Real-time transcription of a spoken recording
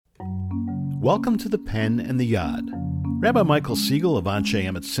Welcome to the Pen and the Yod. Rabbi Michael Siegel of Anshe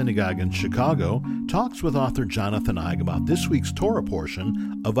Emet Synagogue in Chicago talks with author Jonathan Eig about this week's Torah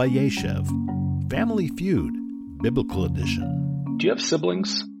portion of Vayeshev, Family Feud, Biblical Edition. Do you have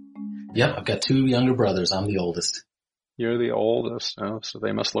siblings? Yep, I've got two younger brothers. I'm the oldest. You're the oldest, oh, so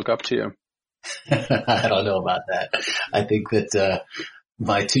they must look up to you. I don't know about that. I think that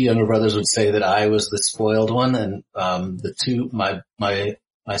my two younger brothers would say that I was the spoiled one, and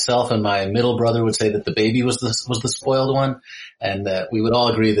myself and my middle brother would say that the baby was the spoiled one, and that we would all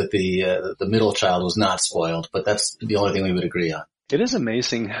agree that the middle child was not spoiled. But that's the only thing we would agree on. It is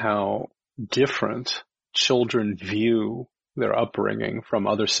amazing how different children view their upbringing from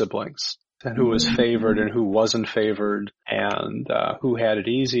other siblings, and who was favored and who wasn't favored, and who had it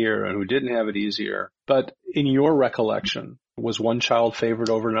easier and who didn't have it easier. But in your recollection, was one child favored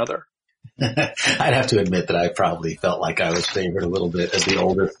over another? I'd have to admit that I probably felt like I was favored a little bit as the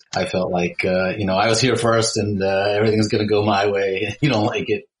oldest. I felt like, I was here first and everything's going to go my way. You don't like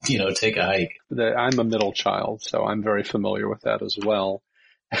it, take a hike. I'm a middle child, so I'm very familiar with that as well.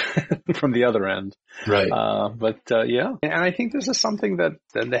 From the other end. Right. Yeah. And I think this is something that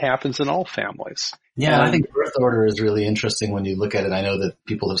happens in all families. Yeah, and I think birth order is really interesting when you look at it. I know that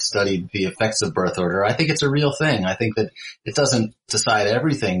people have studied the effects of birth order. I think it's a real thing. I think that it doesn't decide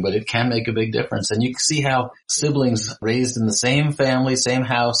everything, but it can make a big difference. And you can see how siblings raised in the same family, same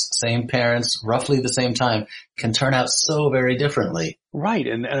house, same parents, roughly the same time, can turn out so very differently. Right.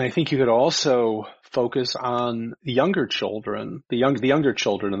 And I think you could also focus on the younger children, the younger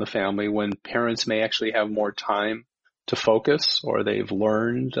children in the family, when parents may actually have more time to focus, or they've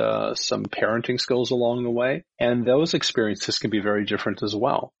learned some parenting skills along the way. And those experiences can be very different as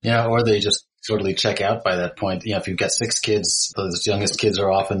well. Yeah, or they just totally check out by that point. If you've got 6 kids, those youngest kids are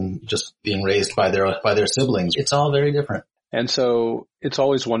often just being raised by their siblings. It's all very different. And so it's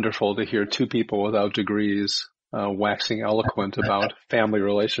always wonderful to hear two people without degrees waxing eloquent about family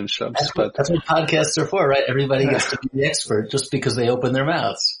relationships. That's what podcasts are for, right? Everybody gets to be the expert just because they open their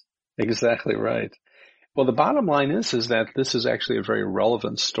mouths. Exactly right. Well, the bottom line is that this is actually a very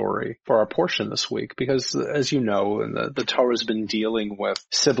relevant story for our portion this week, because as you know, the Torah has been dealing with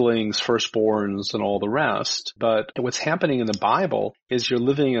siblings, firstborns, and all the rest. But what's happening in the Bible is you're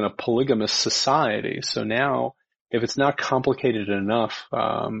living in a polygamous society. So now, if it's not complicated enough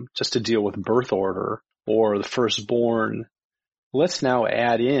just to deal with birth order or the firstborn, let's now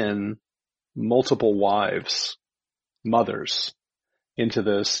add in multiple wives, mothers, into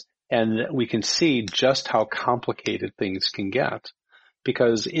this, and we can see just how complicated things can get.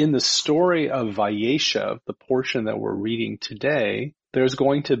 Because in the story of Vayeshev, the portion that we're reading today, there's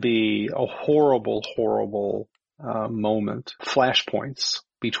going to be a horrible, horrible moment, flashpoints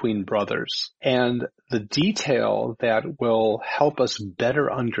between brothers. And the detail that will help us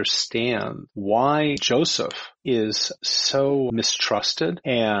better understand why Joseph is so mistrusted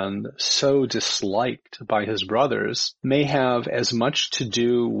and so disliked by his brothers may have as much to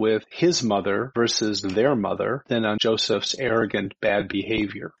do with his mother versus their mother than on Joseph's arrogant bad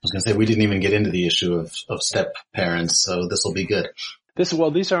behavior. I was going to say, we didn't even get into the issue of step parents, so this will be good.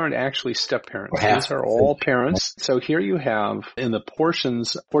 These aren't actually step-parents. These are all parents. So here you have, in the portion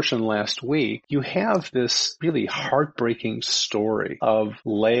last week, you have this really heartbreaking story of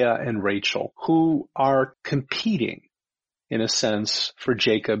Leah and Rachel, who are competing, in a sense, for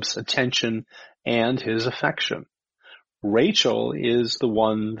Jacob's attention and his affection. Rachel is the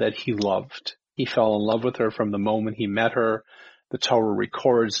one that he loved. He fell in love with her from the moment he met her. The Torah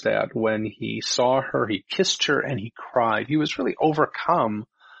records that when he saw her, he kissed her and he cried. He was really overcome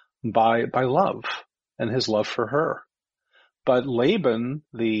by love and his love for her. But Laban,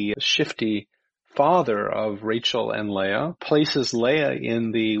 the shifty father of Rachel and Leah, places Leah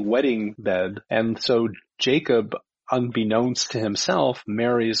in the wedding bed. And so Jacob, unbeknownst to himself,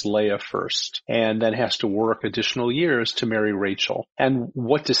 marries Leah first and then has to work additional years to marry Rachel. And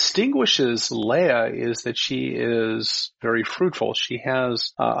what distinguishes Leah is that she is very fruitful. She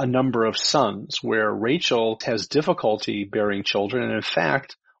has a number of sons, where Rachel has difficulty bearing children and, in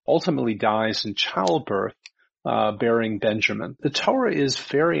fact, ultimately dies in childbirth bearing Benjamin. The Torah is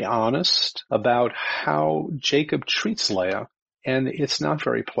very honest about how Jacob treats Leah, and it's not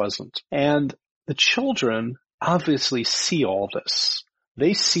very pleasant. And the children obviously see all this.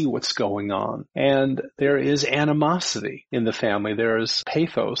 They see what's going on. And there is animosity in the family. There is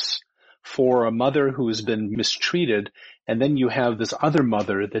pathos for a mother who has been mistreated, and then you have this other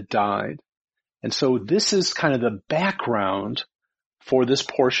mother that died. And so this is kind of the background for this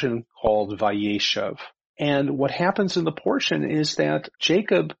portion called Vayeshev. And what happens in the portion is that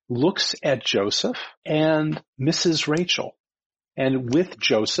Jacob looks at Joseph and misses Rachel. And with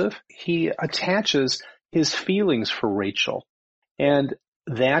Joseph, he attaches his feelings for Rachel. And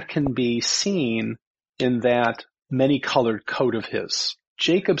that can be seen in that many-colored coat of his.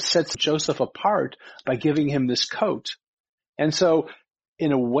 Jacob sets Joseph apart by giving him this coat. And so,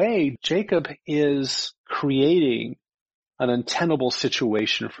 in a way, Jacob is creating an untenable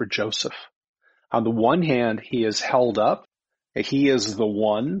situation for Joseph. On the one hand, he is held up. He is the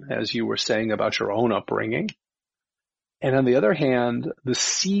one, as you were saying about your own upbringing. And on the other hand, the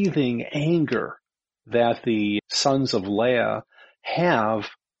seething anger that the sons of Leah have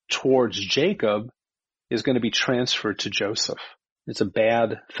towards Jacob is going to be transferred to Joseph. It's a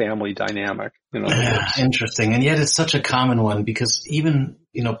bad family dynamic, in other words. Interesting. And yet it's such a common one because even,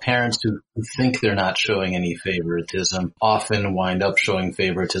 parents who think they're not showing any favoritism often wind up showing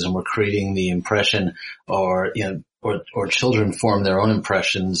favoritism or creating the impression or children form their own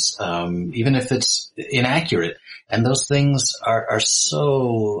impressions, even if it's inaccurate. And those things are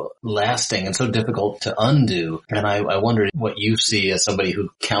so lasting and so difficult to undo. And I wonder what you see as somebody who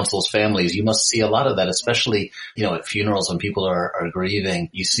counsels families. You must see a lot of that, especially, at funerals when people are grieving.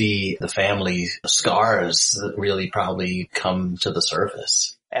 You see the family scars that really probably come to the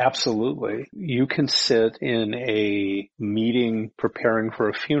surface. Absolutely. You can sit in a meeting preparing for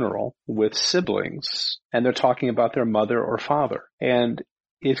a funeral with siblings, and they're talking about their mother or father. And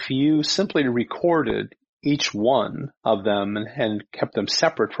if you simply recorded each one of them and kept them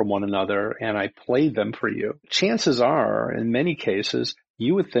separate from one another, and I played them for you, chances are, in many cases,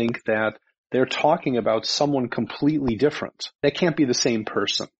 you would think that they're talking about someone completely different. That can't be the same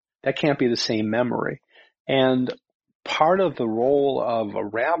person. That can't be the same memory. And part of the role of a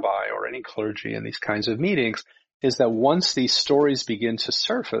rabbi or any clergy in these kinds of meetings is that once these stories begin to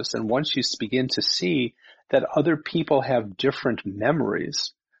surface and once you begin to see that other people have different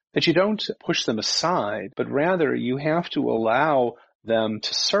memories, that you don't push them aside, but rather you have to allow them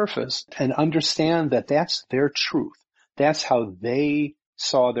to surface and understand that that's their truth. That's how they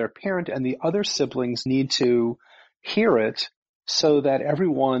saw their parent, and the other siblings need to hear it so that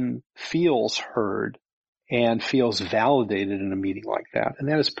everyone feels heard and feels validated in a meeting like that. And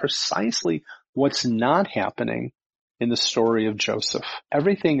that is precisely what's not happening in the story of Joseph.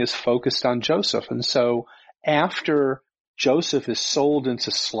 Everything is focused on Joseph. And so after Joseph is sold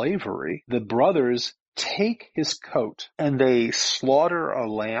into slavery, the brothers take his coat and they slaughter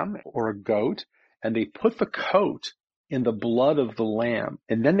a lamb or a goat, and they put the coat in the blood of the lamb.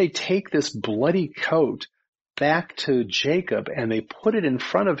 And then they take this bloody coat back to Jacob and they put it in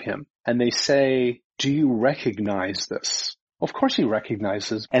front of him and they say, "Do you recognize this?" Of course he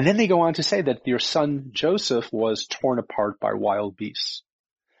recognizes. And then they go on to say that your son Joseph was torn apart by wild beasts.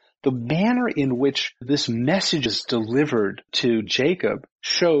 The manner in which this message is delivered to Jacob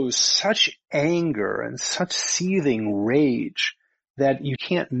shows such anger and such seething rage that you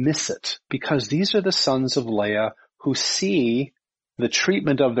can't miss it, because these are the sons of Leah who see the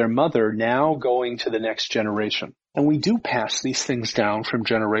treatment of their mother now going to the next generation. And we do pass these things down from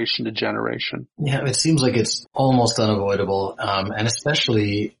generation to generation. Yeah, it seems like it's almost unavoidable, and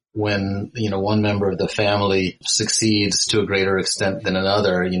especially when, one member of the family succeeds to a greater extent than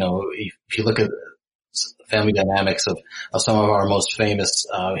another. If you look at family dynamics of some of our most famous,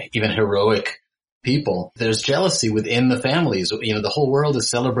 even heroic people, there's jealousy within the families. The whole world is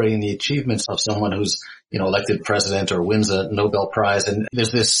celebrating the achievements of someone who's, elected president or wins a Nobel Prize. And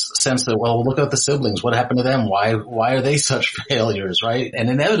there's this sense that, well, look at the siblings. What happened to them? Why are they such failures, right? And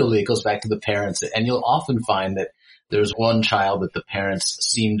inevitably it goes back to the parents. And you'll often find that there's one child that the parents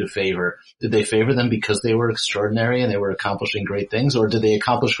seem to favor. Did they favor them because they were extraordinary and they were accomplishing great things, or did they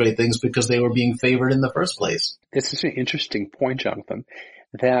accomplish great things because they were being favored in the first place? This is an interesting point, Jonathan,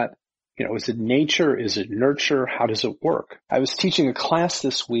 that, is it nature? Is it nurture? How does it work? I was teaching a class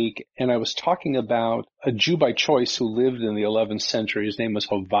this week and I was talking about a Jew by choice who lived in the 11th century. His name was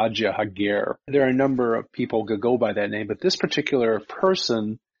Ovadia Hager. There are a number of people who go by that name, but this particular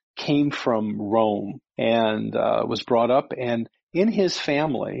person came from Rome and was brought up, and in his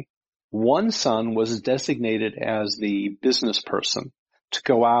family, one son was designated as the business person to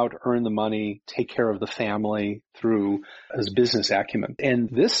go out, earn the money, take care of the family through his business acumen. And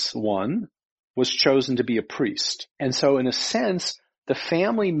this one was chosen to be a priest. And so in a sense, the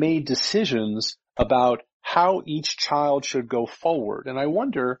family made decisions about how each child should go forward. And I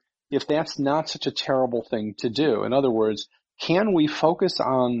wonder if that's not such a terrible thing to do. In other words, can we focus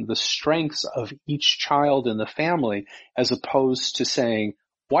on the strengths of each child in the family as opposed to saying,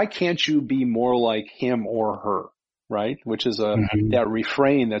 why can't you be more like him or her? right? Which is that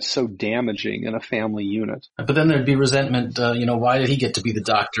refrain that's so damaging in a family unit. But then there'd be resentment, why did he get to be the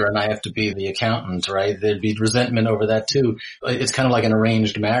doctor and I have to be the accountant, right? There'd be resentment over that too. It's kind of like an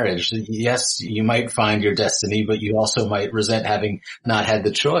arranged marriage. Yes, you might find your destiny, but you also might resent having not had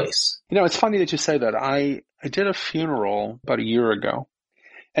the choice. It's funny that you say that. I did a funeral about a year ago.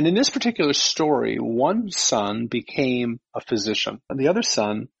 And in this particular story, one son became a physician, and the other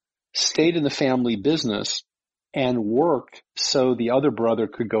son stayed in the family business and worked so the other brother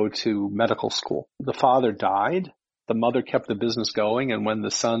could go to medical school. The father died. The mother kept the business going, and when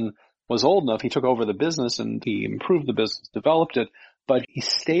the son was old enough, he took over the business and he improved the business, developed it, but he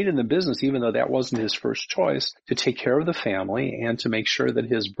stayed in the business, even though that wasn't his first choice, to take care of the family and to make sure that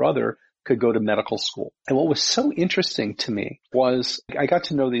his brother could go to medical school. And what was so interesting to me was I got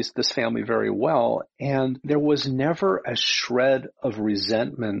to know this family very well, and there was never a shred of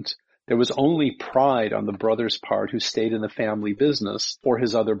resentment. There was only pride on the brother's part who stayed in the family business for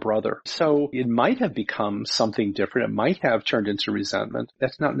his other brother. So it might have become something different. It might have turned into resentment.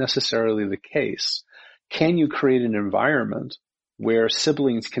 That's not necessarily the case. Can you create an environment where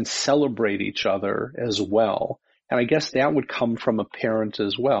siblings can celebrate each other as well? And I guess that would come from a parent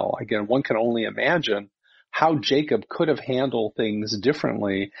as well. Again, one can only imagine how Jacob could have handled things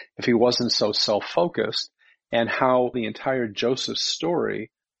differently if he wasn't so self-focused, and how the entire Joseph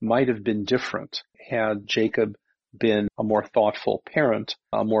story might have been different had Jacob been a more thoughtful parent,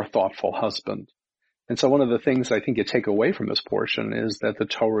 a more thoughtful husband. And so one of the things I think you take away from this portion is that the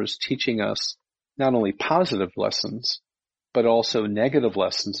Torah is teaching us not only positive lessons, but also negative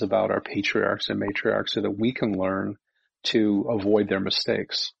lessons about our patriarchs and matriarchs so that we can learn to avoid their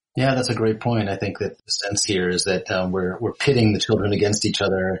mistakes. Yeah, that's a great point. I think that the sense here is that we're pitting the children against each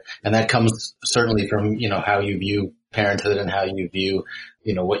other, and that comes certainly from, how you view parenthood and how you view,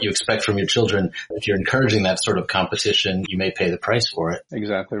 what you expect from your children. If you're encouraging that sort of competition, you may pay the price for it.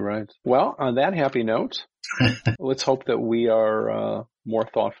 Exactly right. Well, on that happy note, let's hope that we are more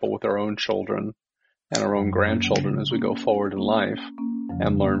thoughtful with our own children and our own grandchildren as we go forward in life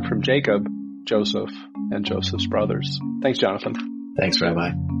and learn from Jacob, Joseph, and Joseph's brothers. Thanks, Jonathan. Thanks,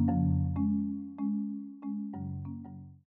 Rabbi.